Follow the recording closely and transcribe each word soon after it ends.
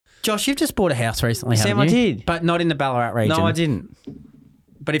Josh, you've just bought a house recently, Sam, haven't you? I did. But not in the Ballarat region. No, I didn't.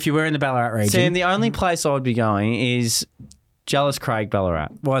 But if you were in the Ballarat region. Sam, the only place I'd be going is Jealous Craig, Ballarat.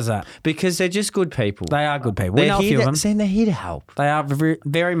 Why is that? Because they're just good people. They are good people. We know a few of them. Sam, they're here to help. They are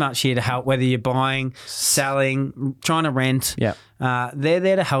very much here to help, whether you're buying, selling, trying to rent. Yeah. They're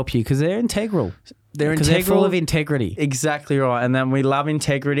there to help you because they're integral. They're They're full of integrity. Exactly right. And then we love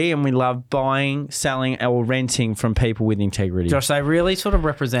integrity and we love buying, selling or renting from people with integrity. Josh, they really sort of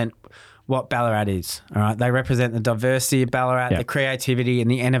represent what Ballarat is, all right? They represent the diversity of Ballarat, the creativity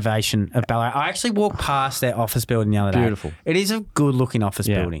and the innovation of Ballarat. I actually walked past their office building the other day. Beautiful. It is a good-looking office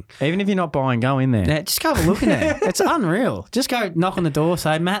building. Even if you're not buying, go in there. Yeah, just go have a look in there. It's unreal. Just go knock on the door,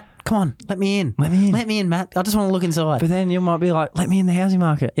 say, Matt, come on, let me in. Let me in, Matt. I just want to look inside. But then you might be like, let me in the housing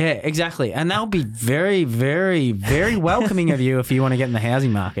market. Yeah, exactly. And they'll be very, very, very welcoming of you if you want to get in the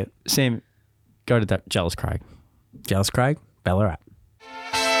housing market. Sam, go to Jealous Craig. Jealous Craig, Ballarat.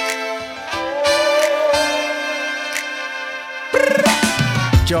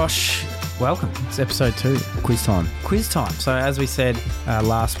 Josh, welcome. It's episode 2. Quiz time. Quiz time. So as we said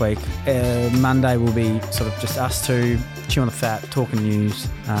last week, Monday will be sort of just us two, chewing the fat, talking news,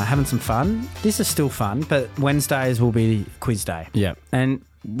 having some fun. This is still fun, but Wednesdays will be quiz day. Yeah. And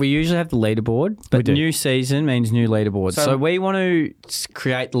we usually have the leaderboard, but new season means new leaderboard. So we want to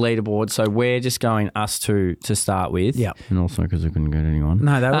create the leaderboard, so we're just going us two to start with. Yeah. And also because we couldn't get anyone.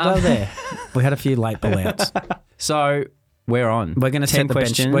 No, they were there. We had a few late ball-outs. So we're on. We're going to set the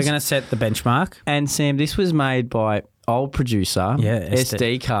questions. We're going to set the benchmark. And Sam, this was made by old producer,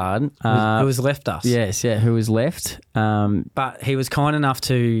 SD card, who has left us. Yes, who was left. But he was kind enough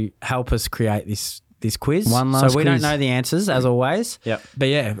to help us create this quiz. One last So we quiz. don't know the answers, as always. Yep. But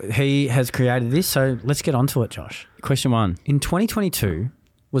yeah, he has created this, so let's get on to it, Josh. Question 1. In 2022,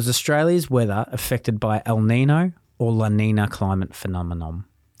 was Australia's weather affected by El Nino or La Nina climate phenomenon?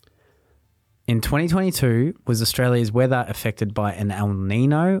 In 2022, was Australia's weather affected by an El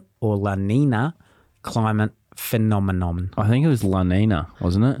Nino or La Nina climate phenomenon? I think it was La Nina,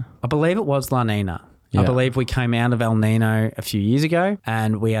 wasn't it? I believe it was La Nina. Yeah. I believe we came out of El Nino a few years ago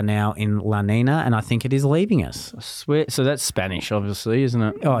and we are now in La Nina and I think it is leaving us. I swear. So that's Spanish, obviously, isn't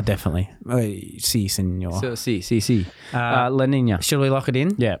it? Oh, definitely. Sí, señor. So, sí. La Nina. Should we lock it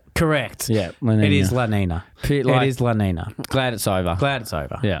in? Yeah. Correct. Yeah, La Nina. It is La Nina. It is La Nina. Glad it's over. Glad it's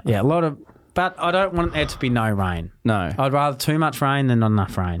over. Yeah. Yeah, but I don't want there to be no rain. No. I'd rather too much rain than not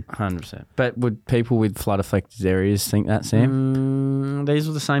enough rain. 100%. But would people with flood-affected areas think that, Sam? These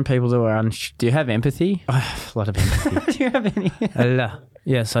were the same people that were Do you have empathy? I have a lot of empathy. Do you have any?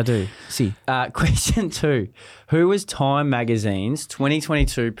 Yes, I do. See. Question 2. Who was Time Magazine's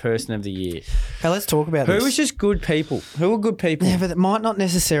 2022 Person of the Year? Hey, let's talk about this. Who was just good people? Who were good people? Yeah, but it might not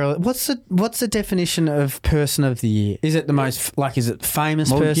necessarily. What's the definition of Person of the Year? Is it the most, is it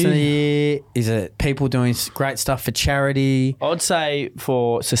famous person of the year? Is it people doing great stuff for charity? I'd say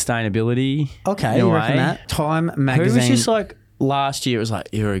for sustainability. Okay, you reckon that? Time Magazine. Who was just like, last year it was like,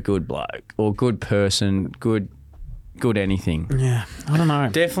 you're a good bloke or good person, good anything. Yeah, I don't know.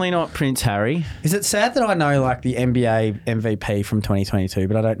 Definitely not Prince Harry. Is it sad that I know like the NBA MVP from 2022,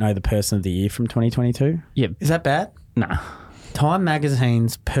 but I don't know the Person of the Year from 2022? Yeah. Is that bad? Nah. Time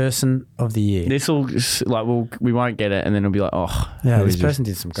Magazine's Person of the Year. This will we won't get it, and then it'll be like, oh, yeah, this person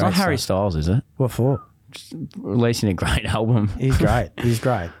did some great stuff. It's not Harry Styles, is it? What for? Just releasing a great album. He's great. He's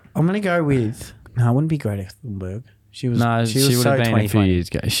great. I'm going to go with. No, it wouldn't be Greta Thunberg. She would have been a few years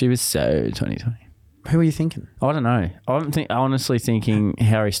ago. She was so 2020. Who are you thinking? I don't know. I'm honestly thinking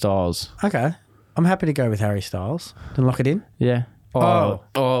Harry Styles. Okay. I'm happy to go with Harry Styles. Then lock it in? Yeah. Oh,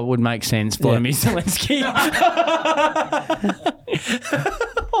 it would make sense. Vladimir Zelensky.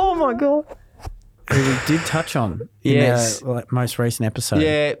 Oh, my God. Who we did touch on in our most recent episode.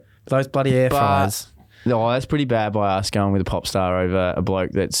 Yeah. Those bloody air fryers. No, that's pretty bad by us going with a pop star over a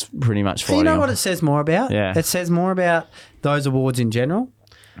bloke that's pretty much fighting. Do you know what it says more about? Yeah. It says more about those awards in general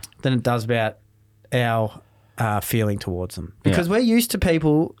than it does about our feeling towards them. Because we're used to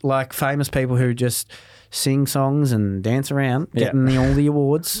people, like famous people who just sing songs and dance around, getting all the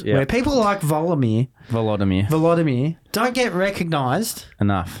awards. Where people like Volodymyr don't get recognised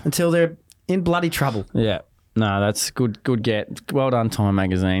enough until they're in bloody trouble. Yeah. No, that's good get. Well done, Time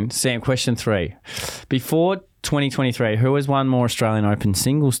Magazine. Sam, question 3. Before 2023, who has won more Australian Open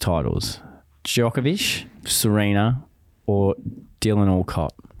singles titles? Djokovic, Serena, or Dylan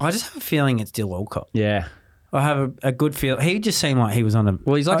Alcott? I just have a feeling it's Dylan Alcott. Yeah. I have a good feel. He just seemed like he was on a...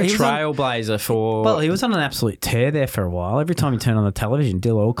 Well, he's like a trailblazer for... Well, he was on an absolute tear there for a while. Every time you turn on the television,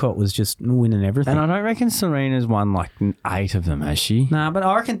 Dylan Alcott was just winning everything. And I don't reckon Serena's won like 8 of them, has she? Nah, but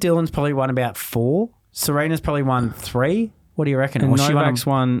I reckon Dylan's probably won about 4. Serena's probably won 3. What do you reckon? And Or she Novak's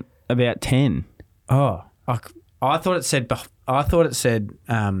won about 10. Oh, I thought it said.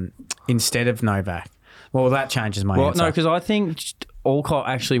 Instead of Novak. Well, that changes my answer. No, because I think Alcott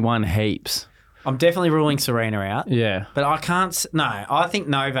actually won heaps. I'm definitely ruling Serena out. Yeah. But I can't. No, I think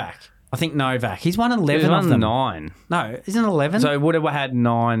Novak. He's won 11 He's of won them. 9. No, isn't it 11? So would have had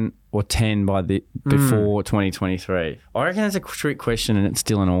 9 or 10 before 2023. I reckon that's a trick question and it's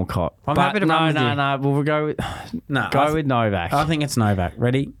still an Alcott. I'm happy to run with you. No. We'll go with with Novak. I think it's Novak.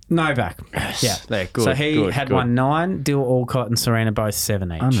 Ready? Novak. Yes. Yeah. There, good. So he had good. won 9. Dill, Alcott, and Serena both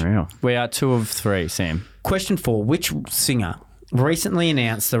 7 each. Unreal. We are 2 of 3, Sam. Question 4: which singer recently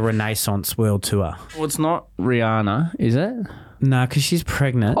announced the Renaissance World Tour? Well, it's not Rihanna, is it? No, because she's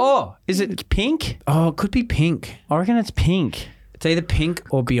pregnant. Oh, is it Pink? Oh, it could be Pink. I reckon it's Pink. It's either Pink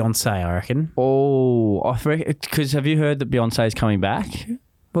or Beyonce, I reckon. Oh, because have you heard that Beyonce is coming back?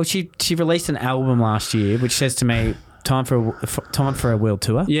 Well, she released an album last year, which says to me, time for a world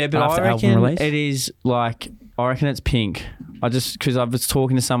tour. Yeah, but after I album reckon release. it is like, I reckon it's Pink. Because I was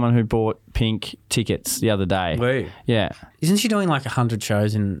talking to someone who bought Pink tickets the other day. Woo. Yeah. Isn't she doing like 100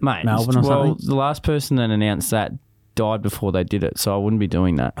 shows in Mate, Melbourne or well, something? the last person that announced that died before they did it, so I wouldn't be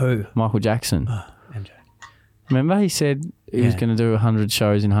doing that. Who? Michael Jackson. MJ. Remember he said he was Yeah. going to do 100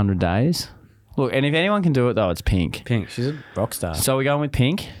 shows in 100 days? Look, and if anyone can do it, though, it's Pink. Pink. She's a rock star. So we're going with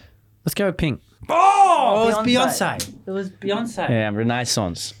Pink? Let's go with Pink. Oh, it was Beyonce. It was Beyonce. Yeah,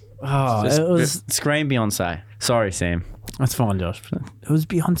 Renaissance. Oh, it was. Scream Beyonce. Sorry, Sam. That's fine, Josh. It was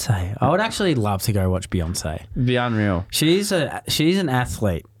Beyonce. I would actually love to go watch Beyonce. Be unreal. She's an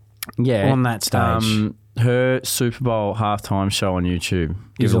athlete. Yeah. On that stage. Her Super Bowl halftime show on YouTube.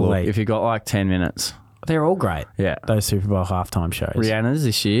 Is Give a look. elite. If you got like 10 minutes. They're all great. Yeah. Those Super Bowl halftime shows. Rihanna's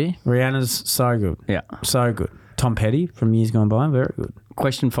this year. Rihanna's so good. Yeah. So good. Tom Petty from years gone by, very good.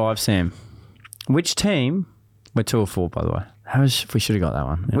 Question 5, Sam. Which team, we're 2 or 4 by the way. We should have got that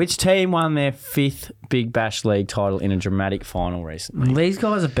one. Yeah. Which team won their 5th Big Bash League title in a dramatic final recently? These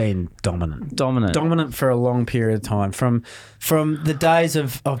guys have been dominant. Dominant For a long period of time. From the days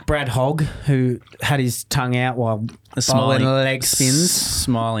of Brad Hogg, who had his tongue out while bowling leg spins.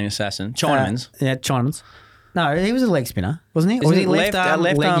 Smiling assassin. Chinaman's. Yeah, Chinaman's. No, he was a leg spinner, wasn't he? Or Isn't was he it left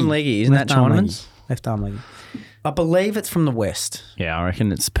arm leggy? Isn't that Chinaman's? Left arm leggy. I believe it's from the west, Yeah, I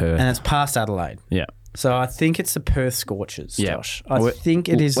reckon it's Perth. and it's past Adelaide. Yeah. So I think it's the Perth Scorchers, Yeah. Josh. I think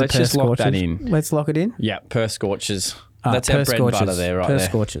it is Let's the Perth just lock that Scorchers. in. Let's lock it in. Yeah, Perth Scorchers. Ah, That's our Perth bread and butter Scorchers. there, right Perth there.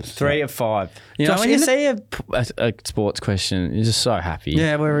 Scorchers. 3 of 5. You know, Josh, when you in see a sports question, you're just so happy.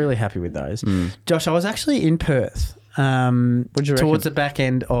 Yeah, we're really happy with those. Josh, I was actually in Perth What'd you towards reckon? the back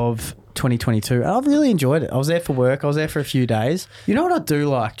end of 2022. I've really enjoyed it. I was there for work. I was there for a few days. You know what I do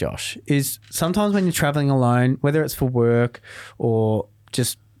like, Josh, is sometimes when you're traveling alone, whether it's for work or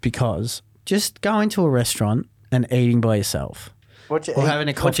just because, just going to a restaurant and eating by yourself. Or having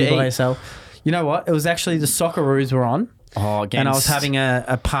a coffee by yourself. You know what? It was actually the Socceroos were on. Oh, against... And I was having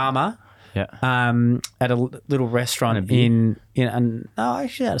a Parma Yeah. at a little restaurant no, I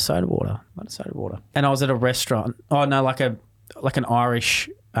actually had a soda water. And I was at a restaurant. Oh no, like an Irish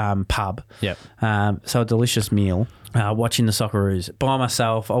pub. Yep. So a delicious meal. Watching the Socceroos by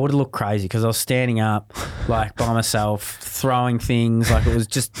myself. I would have looked crazy because I was standing up, like by myself, throwing things. Like it was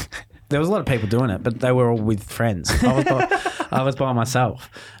just. There was a lot of people doing it, but they were all with friends. I was by myself.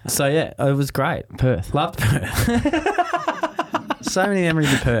 So yeah, it was great. Perth. Loved Perth. So many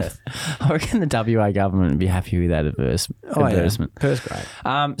memories of Perth. I reckon the WA government would be happy with that advertisement. Yeah. Perth's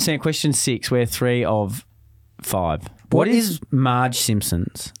great. Sam, question 6. We're 3 of 5. What is Marge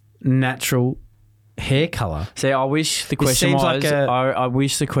Simpson's natural hair colour? See, I wish the question was. seems like I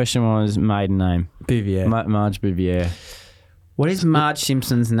wish the question was maiden name. Bouvier. Marge Bouvier. What is Marge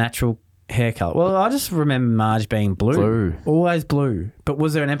Simpson's natural hair colour? Well, I just remember Marge being blue. Blue. Always blue. But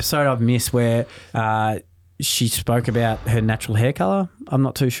was there an episode I've missed where she spoke about her natural hair colour? I'm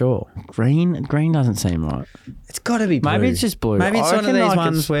not too sure. Green doesn't seem right. It's got to be blue. Maybe it's just blue. Maybe it's I one of reckon these like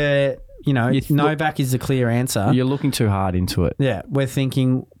ones where, Novak is the clear answer. You're looking too hard into it. Yeah, we're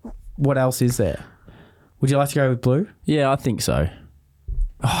thinking, what else is there? Would you like to go with blue? Yeah, I think so.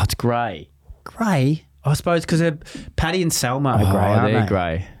 Oh, it's grey. Grey? I suppose because Patty and Selma are grey, aren't they're they?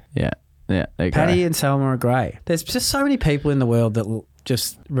 grey. Yeah, they're Patty grey. and Selma are grey. There's just so many people in the world that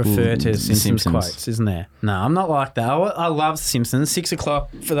just refer to Simpsons quotes, isn't there? No, I'm not like that. I love The Simpsons. 6 o'clock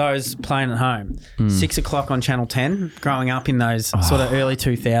for those playing at home. 6 o'clock on Channel 10, growing up in those sort of early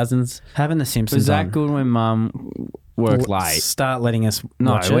 2000s, having The Simpsons Was that on. good when Mum work late. Start letting us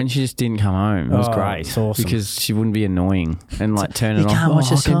No, watch when it. she just didn't come home. It was great. It's awesome. Because she wouldn't be annoying and like turn it You off. can't watch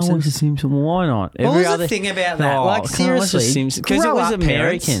The I can't watch Simpsons? The Simpsons. Why not? What was the thing about that? Like, seriously, because it grow was up,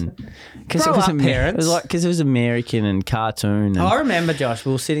 parents. American. Because it Grow was up, parents. It was like because it was American and cartoon. And, I remember, Josh,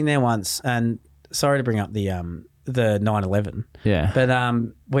 we were sitting there once, and sorry to bring up the 9/11, yeah, but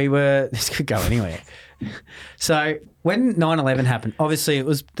we were. This could go anywhere. So when 9/11 happened, obviously it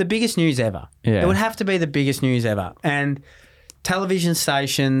was the biggest news ever. Yeah. It would have to be the biggest news ever, and television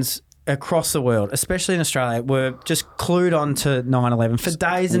stations across the world, especially in Australia, were just clued on to 9/11 for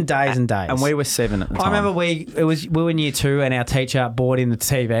days and days and days. and we were 7 at the time. I remember we were in year 2 and our teacher brought in the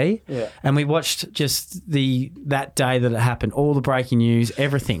TV, and we watched just that day that it happened, all the breaking news,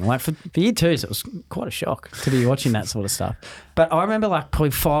 everything. Like for year 2s, it was quite a shock to be watching that sort of stuff. But I remember like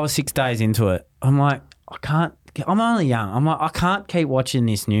probably 5 or 6 days into it, I'm like, I'm only young. I'm like, I can't keep watching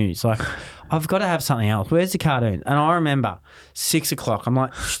this news. Like, I've got to have something else. Where's the cartoon? And I remember 6 o'clock. I'm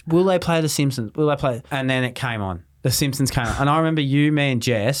like, will they play The Simpsons? Will they play? And then it came on. The Simpsons came on. And I remember you, me, and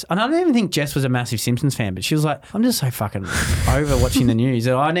Jess. And I don't even think Jess was a massive Simpsons fan, but she was like, I'm just so fucking over watching the news.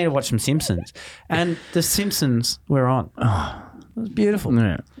 I need to watch some Simpsons. And The Simpsons were on. Oh, it was beautiful.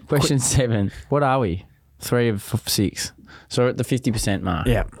 Yeah. Question 7. What are we? 3 of 6. So we're at the 50% mark.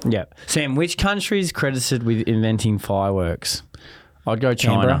 Yeah. Yeah. Sam, which country is credited with inventing fireworks? I'd go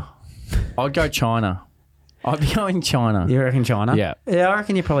China. I'd go China. I'd be going China. You reckon China? Yeah. Yeah, I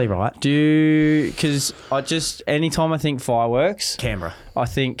reckon you're probably right. Because anytime I think fireworks, Canberra. I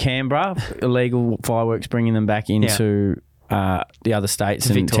think Canberra, illegal fireworks, bringing them back into the other states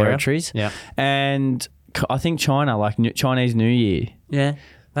and Victoria. territories. Yeah. And I think China, like Chinese New Year. Yeah.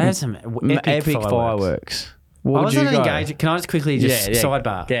 They had some Epic fireworks. I was at an engagement. Can I just quickly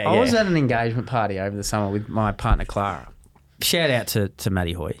sidebar? Yeah, I was at an engagement party over the summer with my partner Clara. Shout out to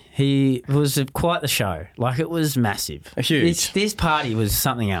Matty Hoy. He was quite the show. Like, it was massive. Huge. This party was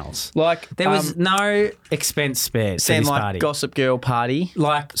something else. Like There was no expense spared for Sam, this like party. Gossip Girl party,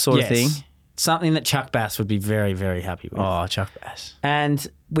 Like sort of thing. Something that Chuck Bass would be very, very happy with. Oh, Chuck Bass. And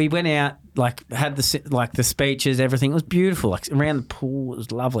we went out, like, had the speeches, everything. It was beautiful. Like, around the pool, it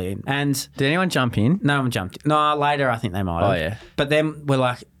was lovely. And Did anyone jump in? no one jumped in. No, later I think they might have. Oh, yeah. But then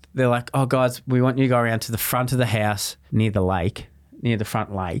they're like, oh, guys, we want you to go around to the front of the house near the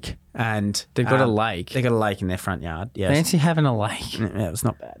front lake. And They've got a lake. They've got a lake in their front yard. Yes. Fancy having a lake. Yeah, it was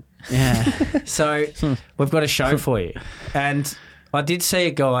not bad. Yeah. So we've got a show for you. And I did see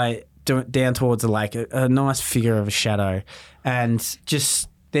a guy down towards the lake, a nice figure of a shadow, and just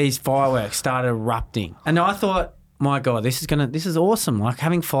these fireworks started erupting. And I thought, my God, this is awesome. Like,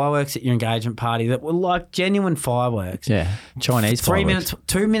 having fireworks at your engagement party that were like genuine fireworks. Yeah. Chinese 3 fireworks. minutes,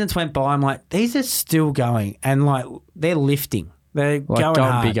 2 minutes went by. I'm like, these are still going, and like they're lifting. They're going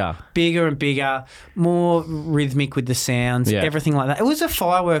hard. Bigger and bigger, more rhythmic with the sounds, everything like that. It was a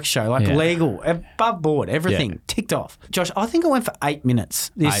fireworks show, like legal, above board, everything ticked off. Josh, I think it went for 8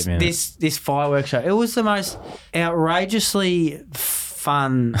 minutes. This fireworks show. It was the most outrageously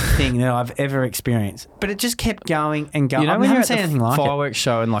fun thing that I've ever experienced. But it just kept going and going. You know, I when haven't you're seen at anything the like fireworks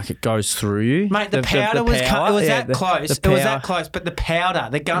show and like it goes through you, mate. The powder was it was that close. It was that close, but the powder,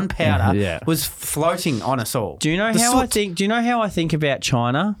 the gunpowder, was floating on us all. Do you know how I think about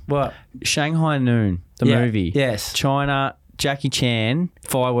China? What? Shanghai Noon, the movie. Yes. China, Jackie Chan,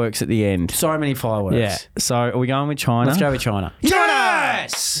 fireworks at the end. So many fireworks. Yeah. So are we going with China? Let's go with China.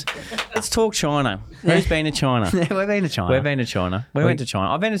 Yes! Let's talk China. Who's been to China? Yeah, we've been to China. We've been to China. We went to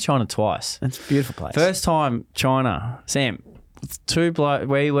China. I've been to China twice. It's a beautiful place. First time, China. Sam,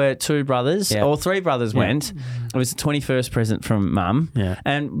 we were 2 brothers, or 3 brothers went. It was the 21st present from Mum. Yeah.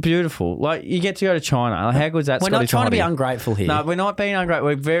 And beautiful. Like, you get to go to China. Like, how good's that? We're not trying to be ungrateful here. No, we're not being ungrateful.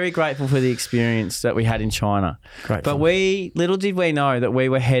 We're very grateful for the experience that we had in China. Grateful. But little did we know that we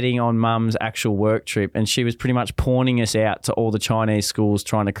were heading on Mum's actual work trip, and she was pretty much pawning us out to all the Chinese schools,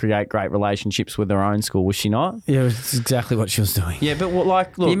 trying to create great relationships with her own school, was she not? Yeah, it's exactly what she was doing. Yeah, but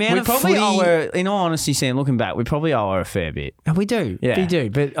look, we probably owe her, in all honesty, Sam, looking back, we probably owe her a fair bit. We do. Yeah. We do.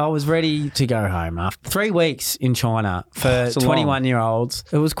 But I was ready to go home after 3 weeks in China for 21-year-olds.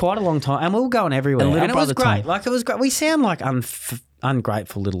 It was quite a long time. And we were going everywhere. And it was great. Time. Like, it was great. We sound like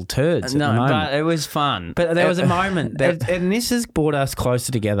ungrateful little turds at the moment. But it was fun. But there was a moment. And this has brought us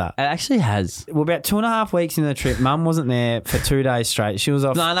closer together. It actually has. We're about 2.5 weeks into the trip. Mum wasn't there for 2 days straight. She was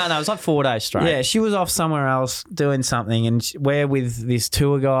off. No. It was like 4 days straight. Yeah, she was off somewhere else doing something, and we're with this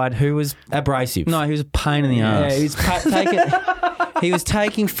tour guide who was abrasive. No, he was a pain in the ass. Yeah, he was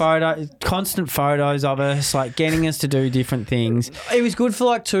taking constant photos of us, like getting us to do different things. It was good for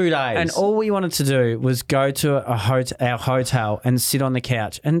like 2 days. And all we wanted to do was go to our hotel and sit on the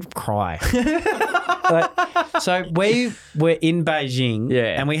couch and cry. So we were in Beijing,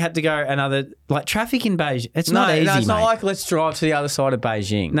 Yeah. and we had to go another traffic in Beijing. It's not easy, it's not mate. like let's drive to the other side of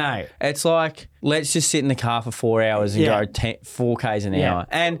Beijing. No. It's like let's just sit in the car for 4 hours and Yeah. go 4 Ks an Yeah. hour.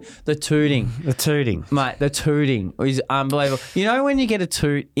 And the tooting. The tooting. Mate, the tooting is unbelievable. You know when you get a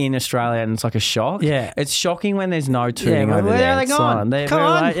toot in Australia and it's like a shock? Yeah. It's shocking when there's no tooting Yeah, over where there. are they It's gone? like- Come we're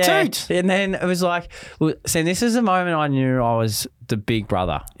on, like, yeah. toot. And then it was like, see, this is the moment I knew I was the big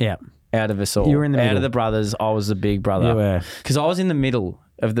brother Yeah. out of us all. You were in the Out middle. of the brothers, I was the big brother. You were. Because I was in the middle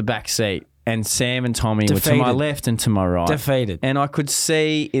of the back seat and Sam and Tommy were to my Defeated. left and to my right. Defeated. And I could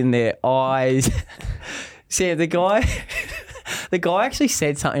see in their eyes. See, the guy actually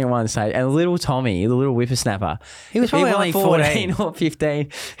said something at one stage, and little Tommy, the little whippersnapper, He was probably only 14 or 15.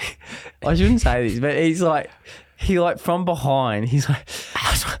 I shouldn't say this, but he from behind, he's like,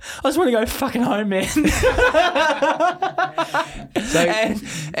 I just want to go fucking home, man.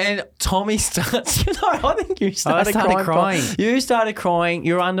 and Tommy starts, I think you started crying. You started crying.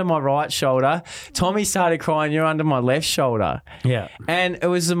 You're under my right shoulder. Tommy started crying. You're under my left shoulder. Yeah. And it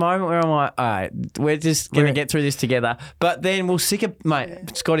was the moment where I'm like, all right, we're just going to get through this together. But then we'll sick of,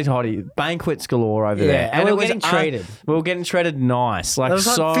 mate, Scotty Toddy, banquets galore over there. And we it were was getting treated. We were getting treated nice. Like, It was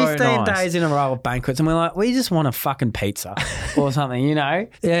so like 15 nice. days in a row of banquets, and we're like, we just want a fucking pizza or something, you know?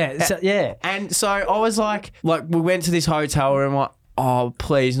 Yeah. So, yeah. And so I was like we went to this hotel room, like, oh,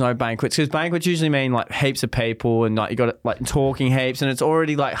 please no banquets, because banquets usually mean like heaps of people and like you got like talking heaps, and it's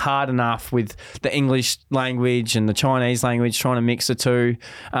already like hard enough with the English language and the Chinese language trying to mix the two.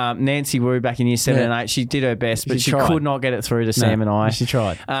 Nancy Wu back in year 7 and 8, she did her best, but she tried. could not get it through to Sam and I. She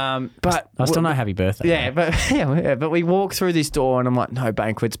tried. But I still know happy birthday. yeah, but we walked through this door and I'm like, no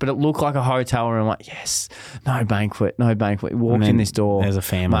banquets, but it looked like a hotel room. I'm like, yes, no banquet. We walk in this door. there's a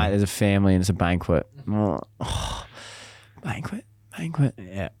family. Mate, there's a family and it's a banquet. Oh, banquet.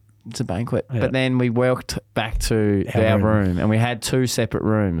 Yeah. It's a banquet. Yeah. But then we walked back to our room and we had 2 separate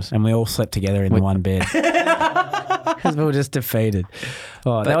rooms. And we all slept together in one bed. Because we were just defeated.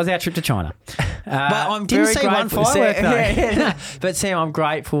 Oh, that was our trip to China. But I'm didn't very see one grateful. firework, though. Yeah. But Sam, I'm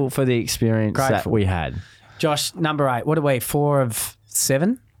grateful for the experience that Grateful. we had. Josh, number 8. What are we? 4 of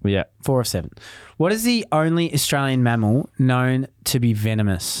 7? Yeah. 4 of 7. What is the only Australian mammal known to be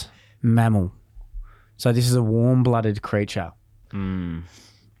venomous? Mammal. So this is a warm-blooded creature.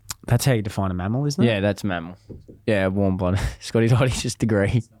 That's how you define a mammal, isn't it? Yeah, that's a mammal. Yeah, warm blood. Scotty Toddy just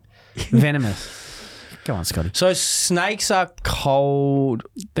agreed. Venomous. Go on, Scotty. So snakes are cold,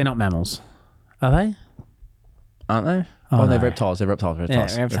 They're not mammals. Are they? aren't they? Oh, they're no. reptiles. They're reptiles.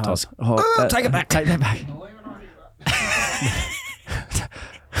 Reptiles. Yeah, reptiles. Oh, take it back. Take that back.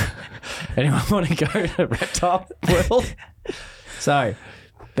 Anyone want to go to reptile world? So,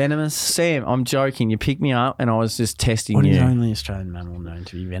 venomous. Sam, I'm joking. You picked me up and I was just testing What you. is the only Australian mammal known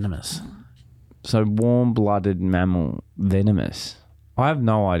to be venomous? So warm-blooded mammal, venomous. I have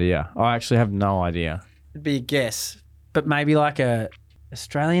no idea. I actually have no idea. It'd be a guess, but maybe like a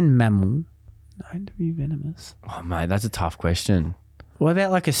Australian mammal known to be venomous. Oh, mate, that's a tough question. What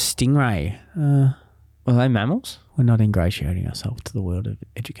about like a stingray? Are they mammals? We're not ingratiating ourselves to the world of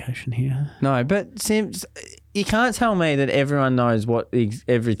education here. No, but Sam, you can't tell me that everyone knows what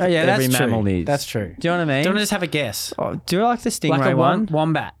every mammal is. That's true. Do you know what I mean? Do you want to just have a guess? Oh, do you like the stingray Like a one?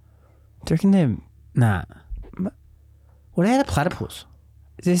 wombat? Do you reckon they're... Nah. What about a platypus?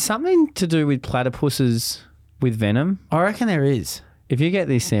 Is there something to do with platypuses with venom? I reckon there is. If you get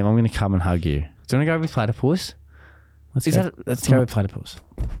this, Sam, I'm going to come and hug you. Do you want to go with platypus? Let's Is go. that- Let's go with platypus.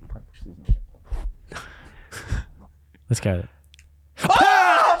 Let's go.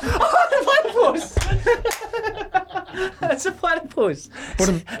 Platypus! That's a platypus.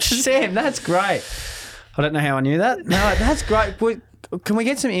 Sam, that's great. I don't know how I knew that. No, that's great. Can we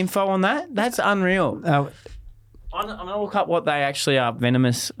get some info on that? That's unreal. I'm going to look up what they actually are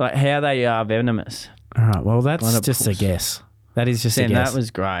venomous, like how they are venomous. All right. Well, that's Platypus. just a guess. That is just Sam, a guess. that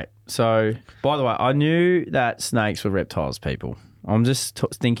was great. So, by the way, I knew that snakes were reptiles, people. I'm just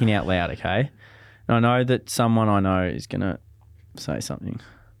thinking out loud, okay? And I know that someone I know is going to say something.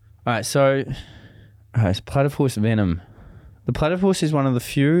 All right, so platypus venom. The platypus is one of the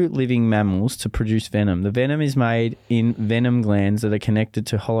few living mammals to produce venom. The venom is made in venom glands that are connected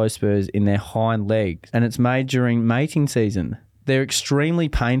to hollow spurs in their hind legs, and it's made during mating season. They're extremely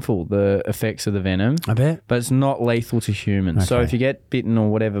painful, the effects of the venom, I bet. but it's not lethal to humans. So Okay. if you get bitten or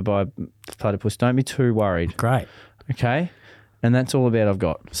whatever by platypus, don't be too worried, Great. okay? And that's all about I've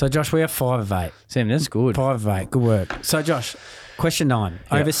got. So, Josh, we have 5 of 8. Sam, that's good. 5 of 8. Good work. So, Josh, Question 9.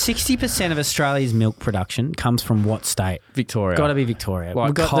 Yeah. Over 60% of Australia's milk production comes from what state? Victoria. Got to be Victoria. Like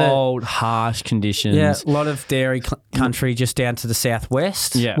We've got cold, harsh conditions. Yeah, a lot of dairy country just down to the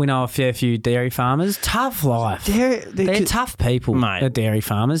southwest. Yeah. We know a fair few dairy farmers. Tough life. They're tough people, Mate. the dairy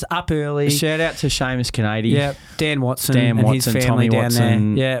farmers. Up early. Shout out to Seamus Kennedy. Yeah, Dan Watson and his family Tommy down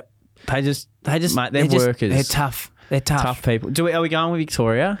Watson. there. Yeah, they just, Mate, they're workers. They're tough. They're tough. Tough people. Are we going with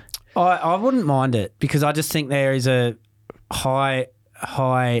Victoria? I wouldn't mind it because I just think there is a high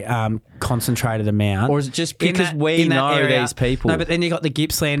concentrated amount. Or is it just because we know these people? No, but then you got the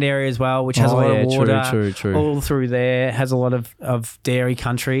Gippsland area as well, which has a lot of water. True. All through there has a lot of dairy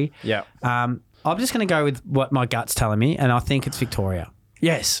country. Yeah. I'm just going to go with what my gut's telling me, and I think it's Victoria.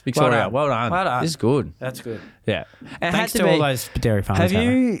 Yes, Victoria. Well done. Well done. This is good. That's good. Yeah. And Thanks to all those dairy farmers. Have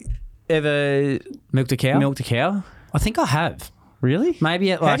you ever milked a cow? Milked a cow? I think I have. Really?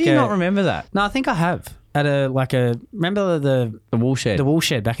 Maybe at How do you not remember that? No, I think I have. At remember the wool shed? The wool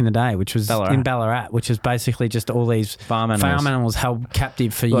shed back in the day, which was in Ballarat, which was basically just all these farm animals held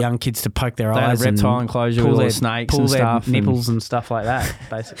captive for young kids to poke their eyes. They had a reptile enclosure with all the snakes and stuff. Nipples and stuff like that,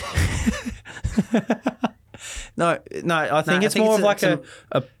 basically. No, I think it's more of like a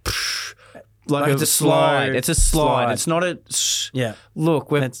slide. It's a slide. It's not a... Yeah.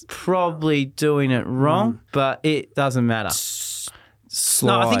 Look, we're probably doing it wrong, but it doesn't matter.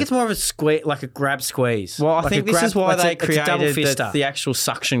 Slide. No, I think it's more of a squeeze, like a grab squeeze. Well, I like think this is why they created fister. the actual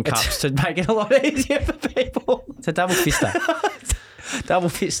suction cups to make it a lot easier for people. It's a double fister. Double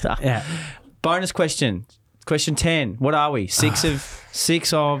fister. Yeah. Bonus question. Question 10. What are we? Six of...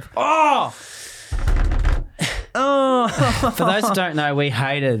 For those who don't know, we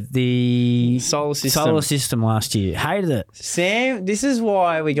hated the solar system last year. Hated it. Sam, this is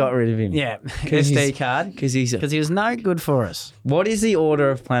why we got rid of him. Yeah. SD card. Because he was no good for us. What is the order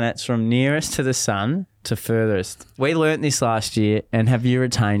of planets from nearest to the sun to furthest? We learnt this last year, and have you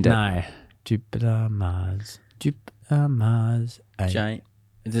retained it? No. Jupiter, Mars. There's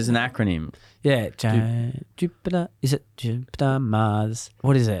an acronym. Yeah. Jupiter. Is it Jupiter, Mars?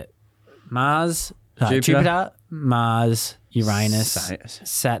 What is it? Mars... Jupiter, Mars, Uranus,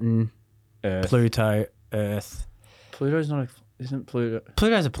 Saturn, Earth. Pluto, Earth. Pluto's not isn't Pluto?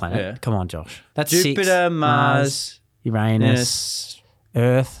 Pluto's a planet. Yeah. Come on, Josh. That's Jupiter, 6. Mars, Uranus,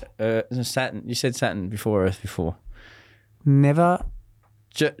 Earth. Saturn. You said Saturn before Earth before. Never.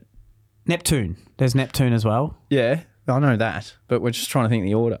 Neptune. There's Neptune as well. Yeah, I know that, but we're just trying to think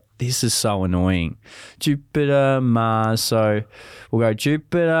the order. This is so annoying. Jupiter, Mars. So we'll go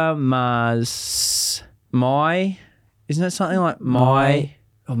Jupiter, Mars, isn't it something like Mercury?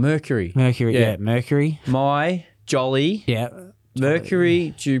 Mercury, yeah. Mercury. My Jolly. Yeah.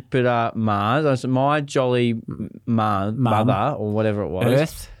 Mercury, Jupiter, Mars. My Jolly Mother, or whatever it was.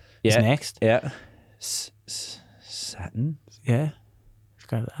 Earth is next. Yeah. Saturn. Yeah. Let's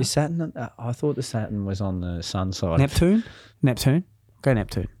go with that. Is Saturn? I thought the Saturn was on the sun side. Neptune. Go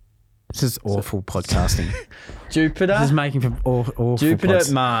Neptune. This is awful podcasting. Jupiter. This is making for awful. Jupiter,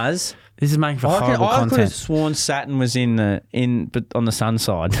 Mars. This is making for horrible I content. could have sworn Saturn was but on the sun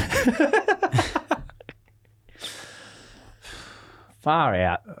side. Far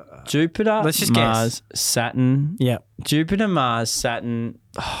out. Jupiter, Let's just Mars, Saturn. Yeah. Jupiter, Mars, Saturn,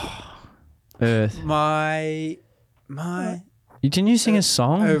 Earth. Didn't you sing a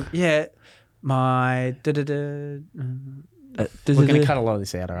song? Yeah. We're going to cut a lot of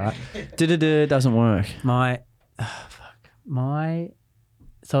this out, all right? Doesn't work.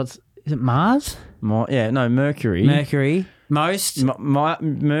 So is it Mars? Mercury. Mercury. Most.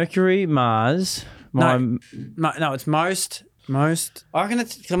 Mercury, Mars. No, it's most. I reckon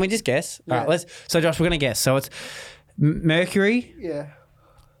it's. Can we just guess? Yeah. All right, so Josh, we're going to guess. So it's Mercury. Yeah.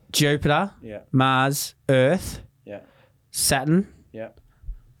 Jupiter. Yeah. Mars. Earth. Yeah. Saturn. Yeah.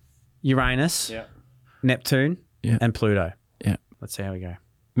 Uranus. Yeah. Neptune. Yeah. And Pluto. Yeah. Let's see how we go.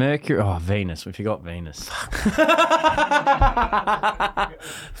 Mercury. Oh, Venus. We forgot Venus.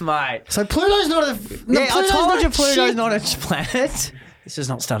 Mate. So Pluto's not a. I told you Pluto's not a planet. This has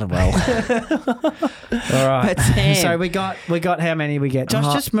not started well. All right. So we got how many we get?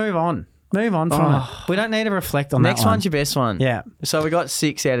 Josh, just move on. Move on from it. We don't need to reflect on Next that one. one's your best one. Yeah. So we got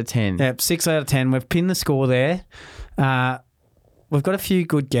 6 out of 10. Yep, 6 out of 10. We've pinned the score there. We've got a few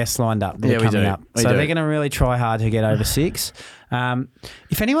good guests lined up that are coming up. So they're going to really try hard to get over 6.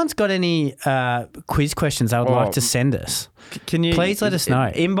 If anyone's got any quiz questions they would like to send us, can you please let us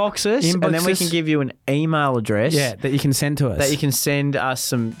know. Inbox us, and then we can give you an email address. Yeah, that you can send to us. That you can send us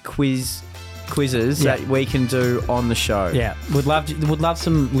some quizzes that we can do on the show. Yeah, would love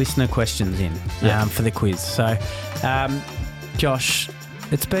some listener questions in for the quiz. So, Josh,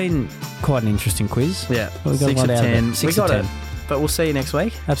 it's been quite an interesting quiz. Yeah, we got 6 of 10. 6 of 10. but we'll see you next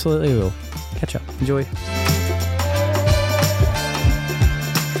week. Absolutely will. Catch up. Enjoy.